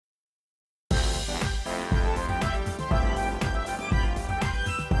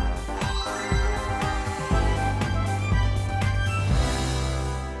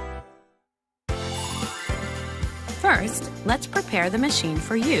First, let's prepare the machine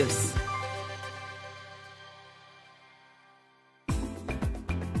for use.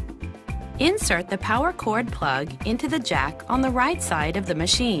 Insert the power cord plug into the jack on the right side of the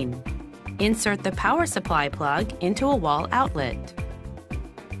machine. Insert the power supply plug into a wall outlet.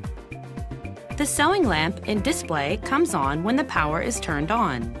 The sewing lamp and display comes on when the power is turned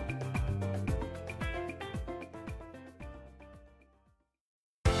on.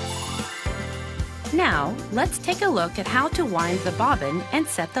 Now, let's take a look at how to wind the bobbin and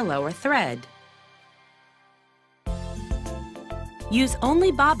set the lower thread. Use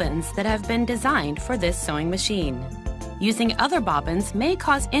only bobbins that have been designed for this sewing machine. Using other bobbins may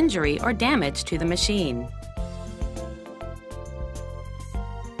cause injury or damage to the machine.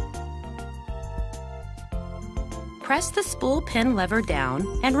 Press the spool pin lever down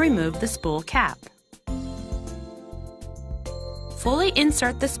and remove the spool cap. Fully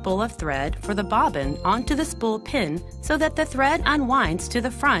insert the spool of thread for the bobbin onto the spool pin so that the thread unwinds to the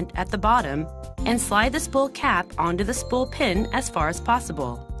front at the bottom, and slide the spool cap onto the spool pin as far as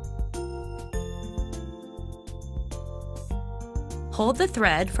possible. Hold the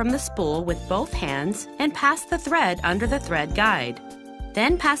thread from the spool with both hands and pass the thread under the thread guide.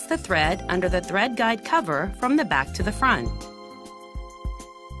 Then pass the thread under the thread guide cover from the back to the front.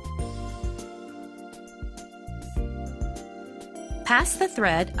 Pass the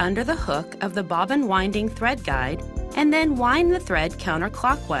thread under the hook of the bobbin winding thread guide and then wind the thread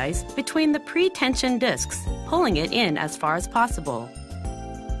counterclockwise between the pre-tension discs, pulling it in as far as possible.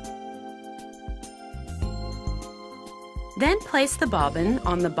 Then place the bobbin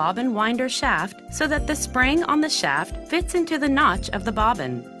on the bobbin winder shaft so that the spring on the shaft fits into the notch of the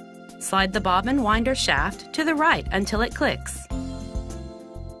bobbin. Slide the bobbin winder shaft to the right until it clicks.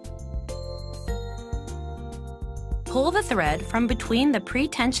 Pull the thread from between the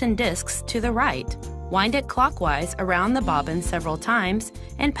pre-tension discs to the right. Wind it clockwise around the bobbin several times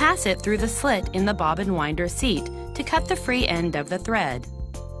and pass it through the slit in the bobbin winder seat to cut the free end of the thread.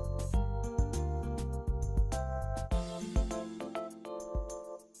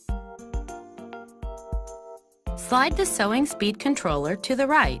 Slide the sewing speed controller to the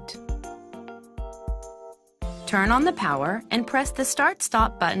right. Turn on the power and press the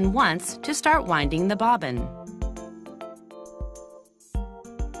Start-Stop button once to start winding the bobbin.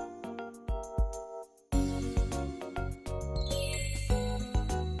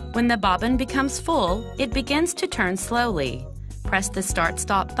 When the bobbin becomes full, it begins to turn slowly. Press the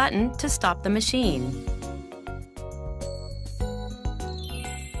Start-Stop button to stop the machine.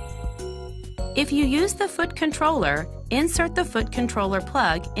 If you use the foot controller, insert the foot controller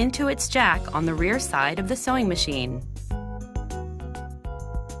plug into its jack on the rear side of the sewing machine.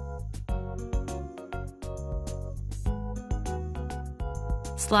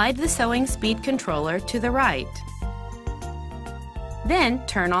 Slide the sewing speed controller to the right. Then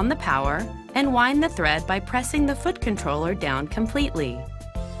turn on the power and wind the thread by pressing the foot controller down completely.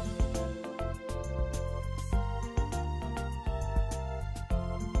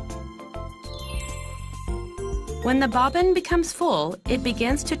 When the bobbin becomes full, it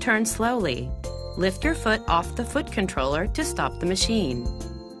begins to turn slowly. Lift your foot off the foot controller to stop the machine.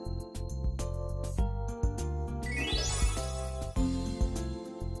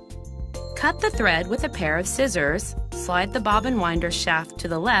 Cut the thread with a pair of scissors, slide the bobbin winder shaft to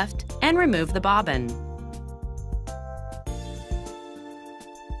the left, and remove the bobbin.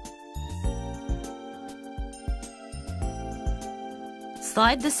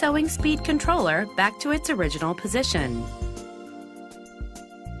 Slide the sewing speed controller back to its original position.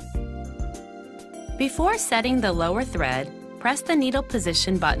 Before setting the lower thread, press the needle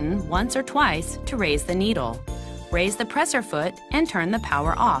position button once or twice to raise the needle. Raise the presser foot and turn the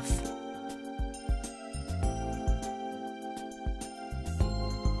power off.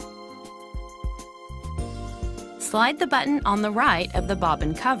 Slide the button on the right of the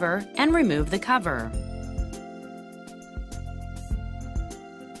bobbin cover and remove the cover.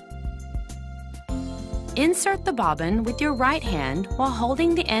 Insert the bobbin with your right hand while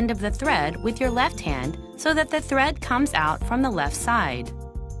holding the end of the thread with your left hand so that the thread comes out from the left side.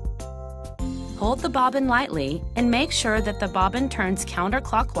 Hold the bobbin lightly and make sure that the bobbin turns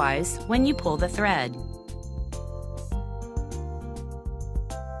counterclockwise when you pull the thread.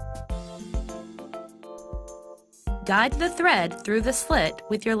 Guide the thread through the slit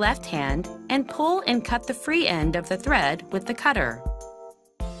with your left hand and pull and cut the free end of the thread with the cutter.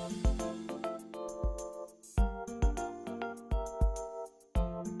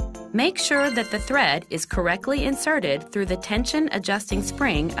 Make sure that the thread is correctly inserted through the tension adjusting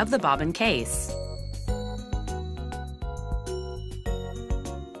spring of the bobbin case.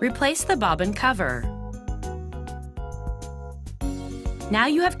 Replace the bobbin cover. Now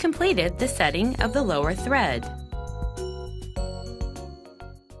you have completed the setting of the lower thread.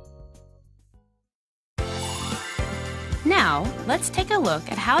 Now, let's take a look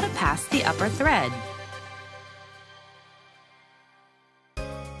at how to pass the upper thread.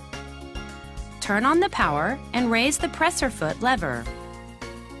 Turn on the power and raise the presser foot lever.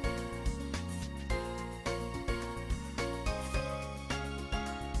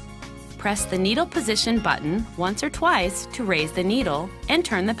 Press the needle position button once or twice to raise the needle and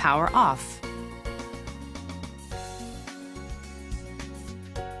turn the power off.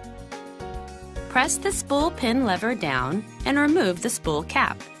 Press the spool pin lever down and remove the spool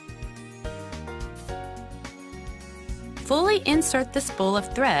cap. Fully insert the spool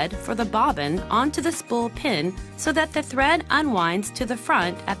of thread for the bobbin onto the spool pin so that the thread unwinds to the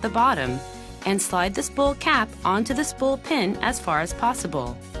front at the bottom, and slide the spool cap onto the spool pin as far as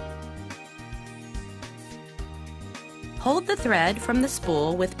possible. Hold the thread from the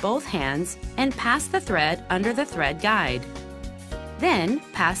spool with both hands and pass the thread under the thread guide. Then,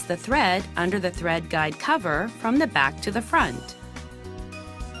 pass the thread under the thread guide cover from the back to the front.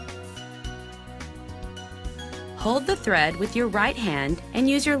 Hold the thread with your right hand and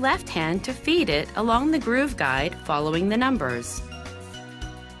use your left hand to feed it along the groove guide following the numbers.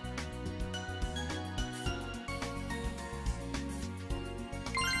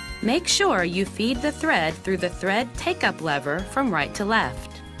 Make sure you feed the thread through the thread take-up lever from right to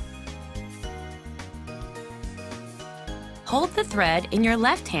left. Hold the thread in your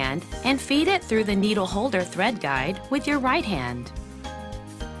left hand and feed it through the needle holder thread guide with your right hand.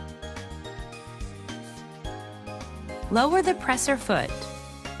 Lower the presser foot.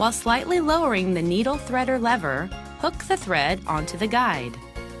 While slightly lowering the needle threader lever, hook the thread onto the guide.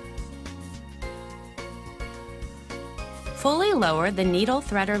 Fully lower the needle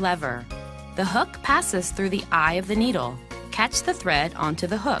threader lever. The hook passes through the eye of the needle. Catch the thread onto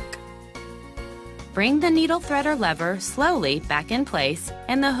the hook. Bring the needle threader lever slowly back in place,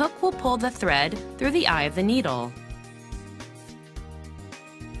 and the hook will pull the thread through the eye of the needle.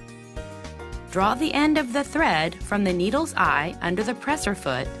 Draw the end of the thread from the needle's eye under the presser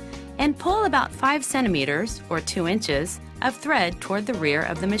foot and pull about 5 centimeters or 2 inches of thread toward the rear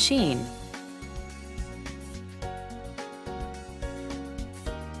of the machine.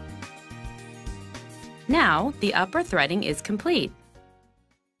 Now, the upper threading is complete.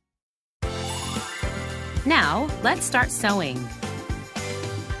 Now, let's start sewing.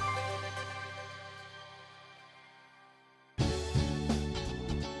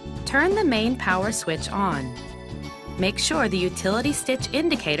 Turn the main power switch on. Make sure the utility stitch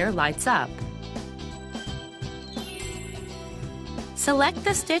indicator lights up. Select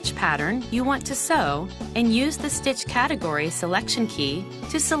the stitch pattern you want to sew and use the stitch category selection key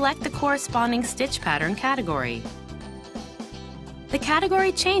to select the corresponding stitch pattern category. The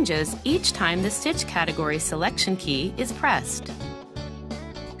category changes each time the stitch category selection key is pressed.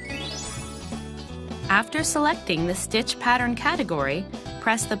 After selecting the stitch pattern category,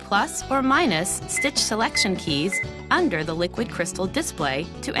 press the plus or minus stitch selection keys under the liquid crystal display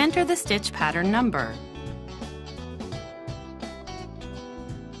to enter the stitch pattern number.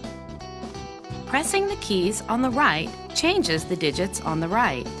 Pressing the keys on the right changes the digits on the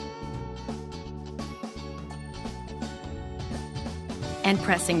right. And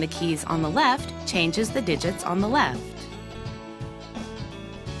pressing the keys on the left changes the digits on the left.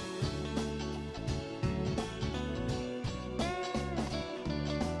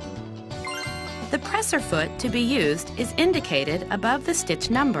 The presser foot to be used is indicated above the stitch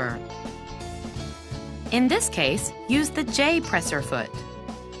number. In this case, use the J presser foot.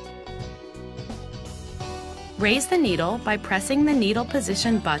 Raise the needle by pressing the needle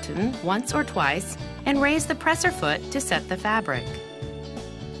position button once or twice and raise the presser foot to set the fabric.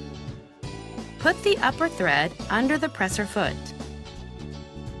 Put the upper thread under the presser foot.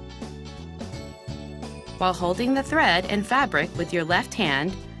 While holding the thread and fabric with your left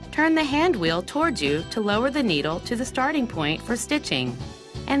hand, turn the hand wheel towards you to lower the needle to the starting point for stitching,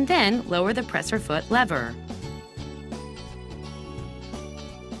 and then lower the presser foot lever.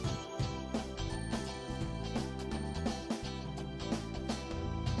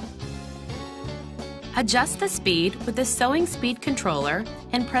 Adjust the speed with the sewing speed controller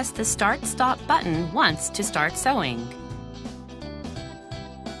and press the Start-Stop button once to start sewing.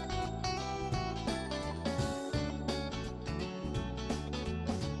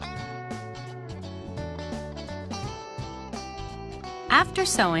 After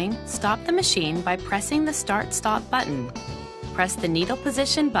sewing, stop the machine by pressing the Start-Stop button. Press the needle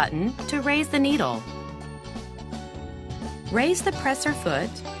position button to raise the needle. Raise the presser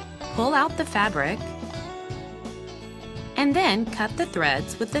foot, pull out the fabric, and then cut the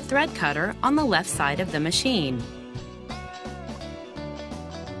threads with the thread cutter on the left side of the machine.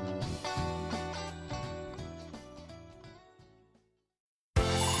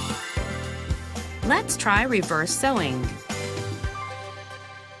 Let's try reverse sewing.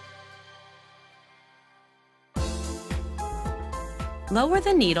 Lower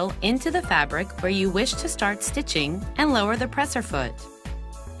the needle into the fabric where you wish to start stitching and lower the presser foot.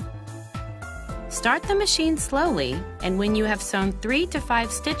 Start the machine slowly, and when you have sewn 3 to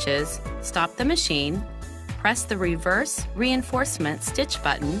 5 stitches, stop the machine, press the reverse reinforcement stitch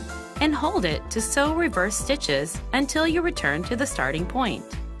button, and hold it to sew reverse stitches until you return to the starting point.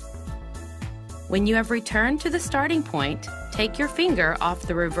 When you have returned to the starting point, take your finger off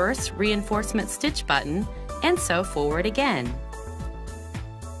the reverse reinforcement stitch button and sew forward again.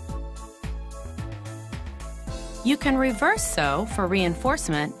 You can reverse sew for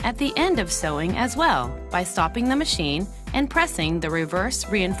reinforcement at the end of sewing as well by stopping the machine and pressing the reverse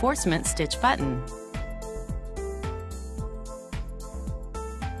reinforcement stitch button.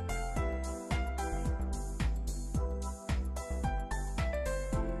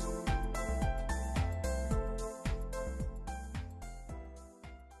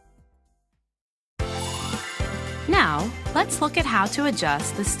 Now, let's look at how to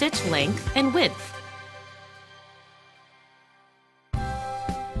adjust the stitch length and width.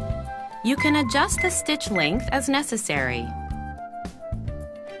 You can adjust the stitch length as necessary.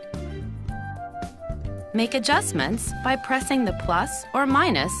 Make adjustments by pressing the plus or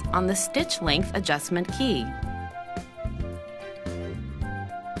minus on the stitch length adjustment key.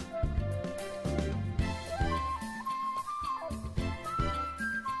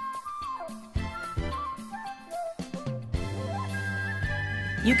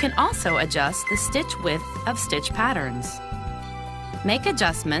 You can also adjust the stitch width of stitch patterns. Make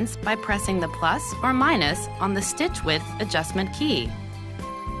adjustments by pressing the plus or minus on the stitch width adjustment key.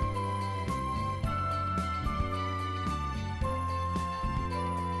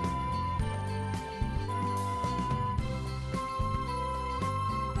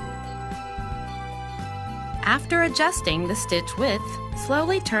 After adjusting the stitch width,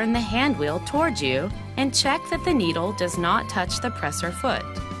 slowly turn the hand wheel towards you and check that the needle does not touch the presser foot.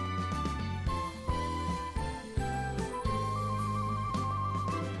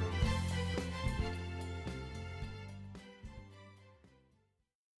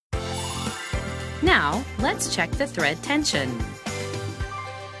 Now, let's check the thread tension.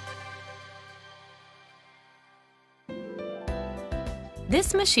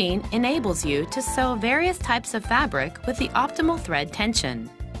 This machine enables you to sew various types of fabric with the optimal thread tension.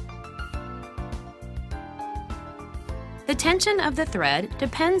 The tension of the thread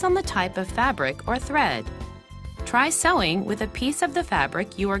depends on the type of fabric or thread. Try sewing with a piece of the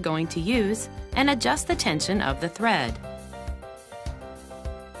fabric you are going to use and adjust the tension of the thread.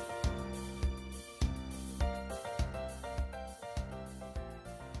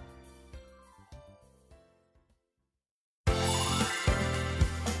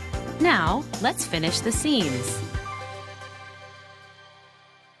 Now, let's finish the seams.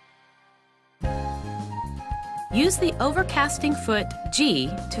 Use the overcasting foot G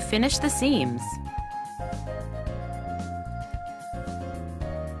to finish the seams.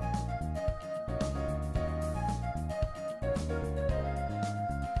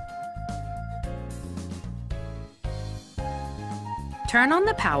 Turn on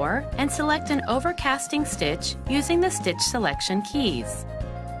the power and select an overcasting stitch using the stitch selection keys.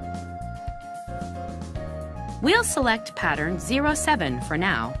 We'll select pattern 07 for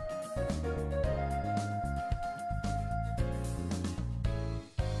now.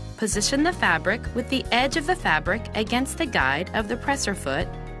 Position the fabric with the edge of the fabric against the guide of the presser foot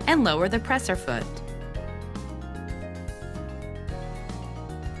and lower the presser foot.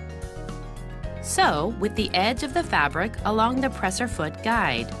 Sew with the edge of the fabric along the presser foot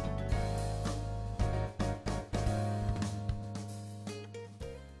guide.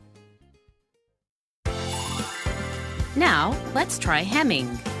 Now, let's try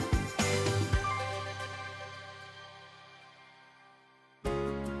hemming.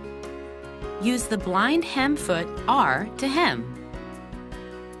 Use the blind hem foot R to hem.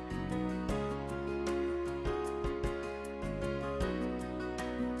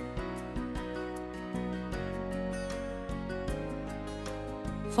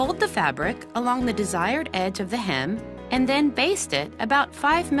 Fold the fabric along the desired edge of the hem and then baste it about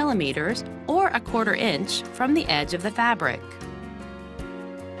 5 millimeters or 1/4 inch from the edge of the fabric.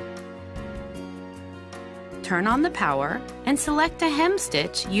 Turn on the power and select a hem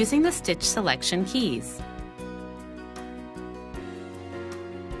stitch using the stitch selection keys.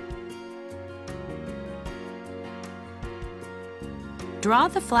 Draw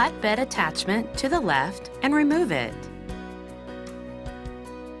the flatbed attachment to the left and remove it.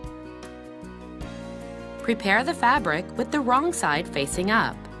 Prepare the fabric with the wrong side facing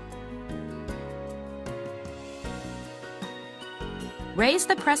up. Raise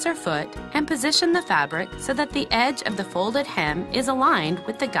the presser foot and position the fabric so that the edge of the folded hem is aligned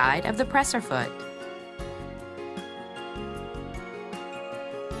with the guide of the presser foot.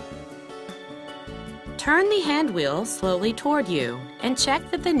 Turn the hand wheel slowly toward you and check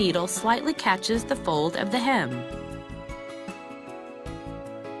that the needle slightly catches the fold of the hem.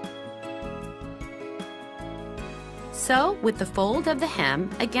 Sew with the fold of the hem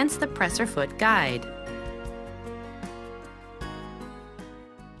against the presser foot guide.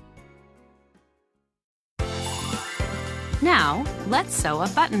 Now, let's sew a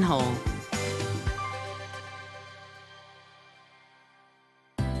buttonhole.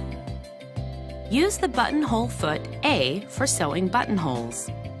 Use the buttonhole foot A for sewing buttonholes.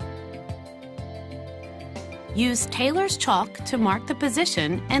 Use tailor's chalk to mark the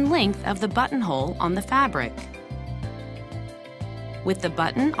position and length of the buttonhole on the fabric. With the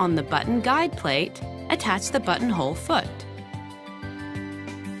button on the button guide plate, attach the buttonhole foot.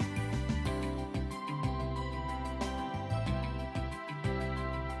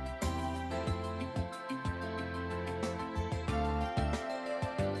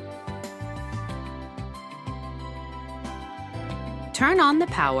 Turn on the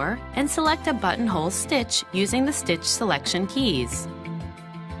power and select a buttonhole stitch using the stitch selection keys.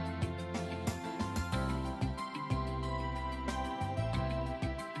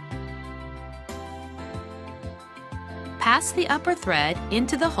 Pass the upper thread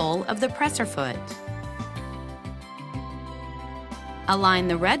into the hole of the presser foot. Align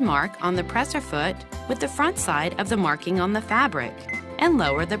the red mark on the presser foot with the front side of the marking on the fabric and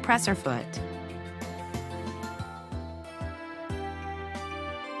lower the presser foot.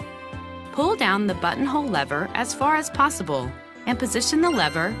 Pull down the buttonhole lever as far as possible and position the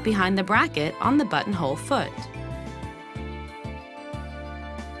lever behind the bracket on the buttonhole foot.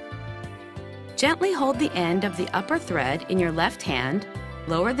 Gently hold the end of the upper thread in your left hand,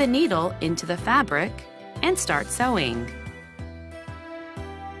 lower the needle into the fabric, and start sewing.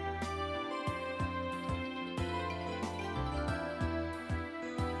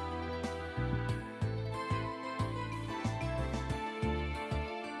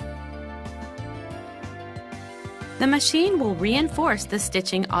 The machine will reinforce the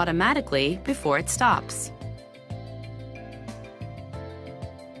stitching automatically before it stops.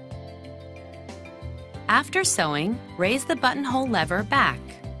 After sewing, raise the buttonhole lever back.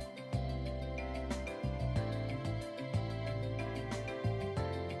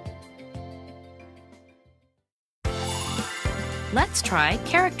 Let's try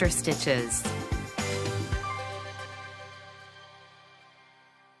character stitches.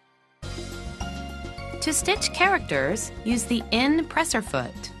 To stitch characters, use the in presser foot.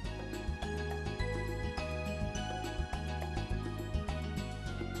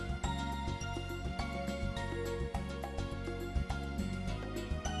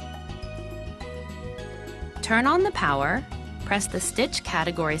 Turn on the power, press the Stitch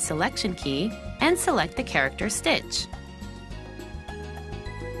Category Selection key, and select the character stitch.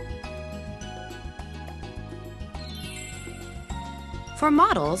 For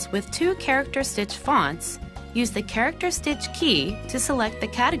models with 2 character stitch fonts, use the character stitch key to select the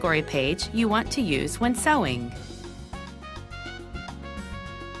category page you want to use when sewing.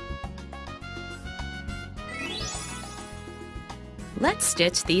 Let's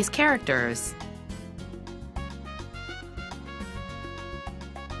stitch these characters.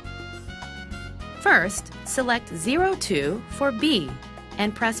 First, select 02 for B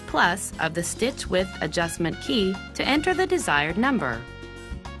and press plus of the Stitch Width Adjustment key to enter the desired number.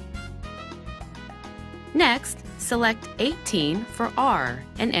 Next, select 18 for R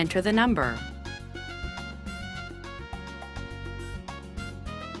and enter the number.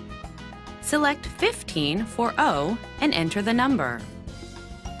 Select 15 for O and enter the number.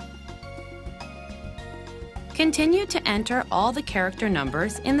 Continue to enter all the character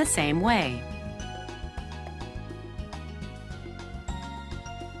numbers in the same way.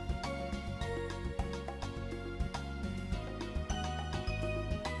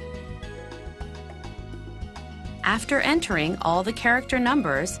 After entering all the character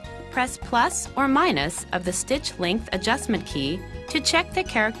numbers, press plus or minus of the Stitch Length Adjustment key to check the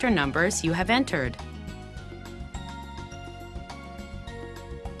character numbers you have entered.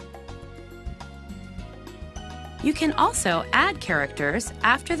 You can also add characters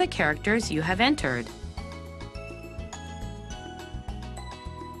after the characters you have entered.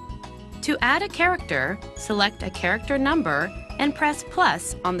 To add a character, select a character number and press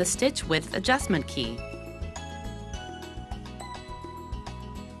plus on the stitch width adjustment key.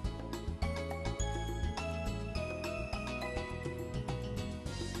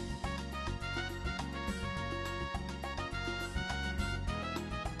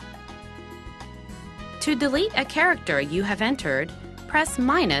 To delete a character you have entered, press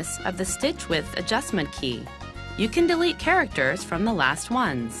minus of the stitch width adjustment key. You can delete characters from the last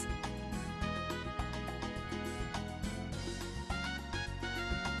ones.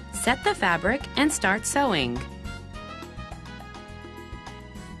 Set the fabric and start sewing.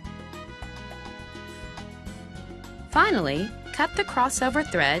 Finally, cut the crossover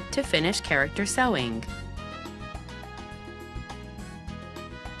thread to finish character sewing.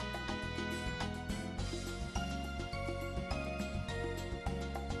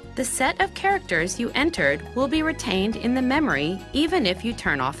 The set of characters you entered will be retained in the memory even if you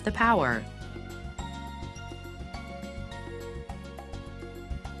turn off the power.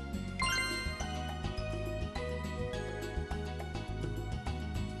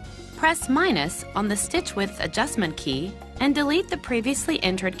 Press minus on the stitch width adjustment key and delete the previously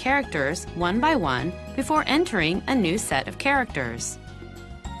entered characters one by one before entering a new set of characters.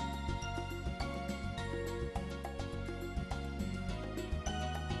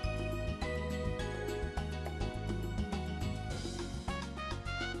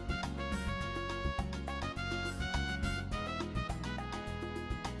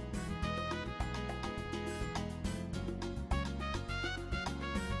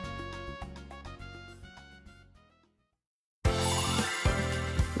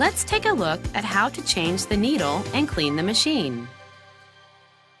 Let's take a look at how to change the needle and clean the machine.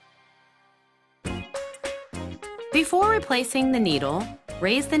 Before replacing the needle,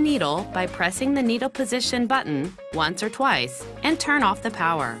 raise the needle by pressing the needle position button once or twice and turn off the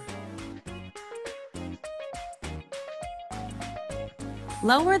power.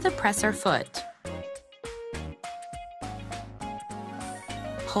 Lower the presser foot.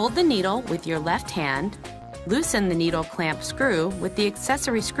 Hold the needle with your left hand. Loosen the needle clamp screw with the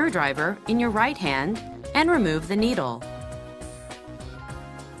accessory screwdriver in your right hand and remove the needle.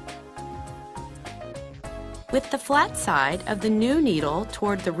 With the flat side of the new needle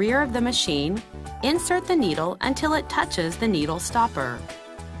toward the rear of the machine, insert the needle until it touches the needle stopper.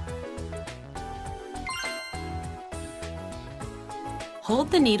 Hold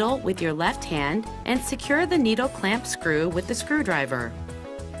the needle with your left hand and secure the needle clamp screw with the screwdriver.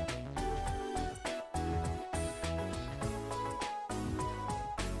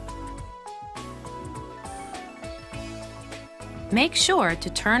 Make sure to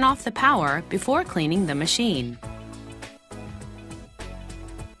turn off the power before cleaning the machine.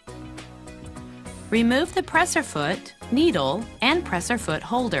 Remove the presser foot, needle, and presser foot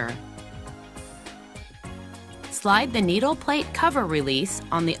holder. Slide the needle plate cover release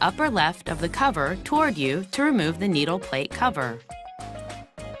on the upper left of the cover toward you to remove the needle plate cover.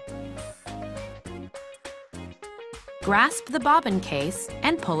 Grasp the bobbin case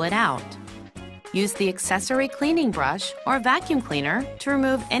and pull it out. Use the accessory cleaning brush or vacuum cleaner to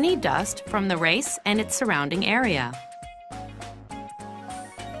remove any dust from the race and its surrounding area.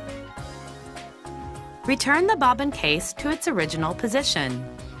 Return the bobbin case to its original position.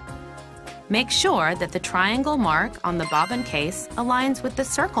 Make sure that the triangle mark on the bobbin case aligns with the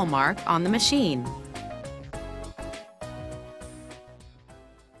circle mark on the machine.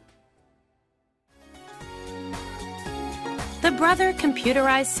 The Brother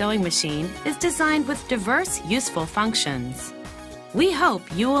computerized sewing machine is designed with diverse, useful functions. We hope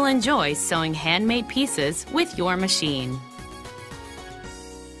you will enjoy sewing handmade pieces with your machine.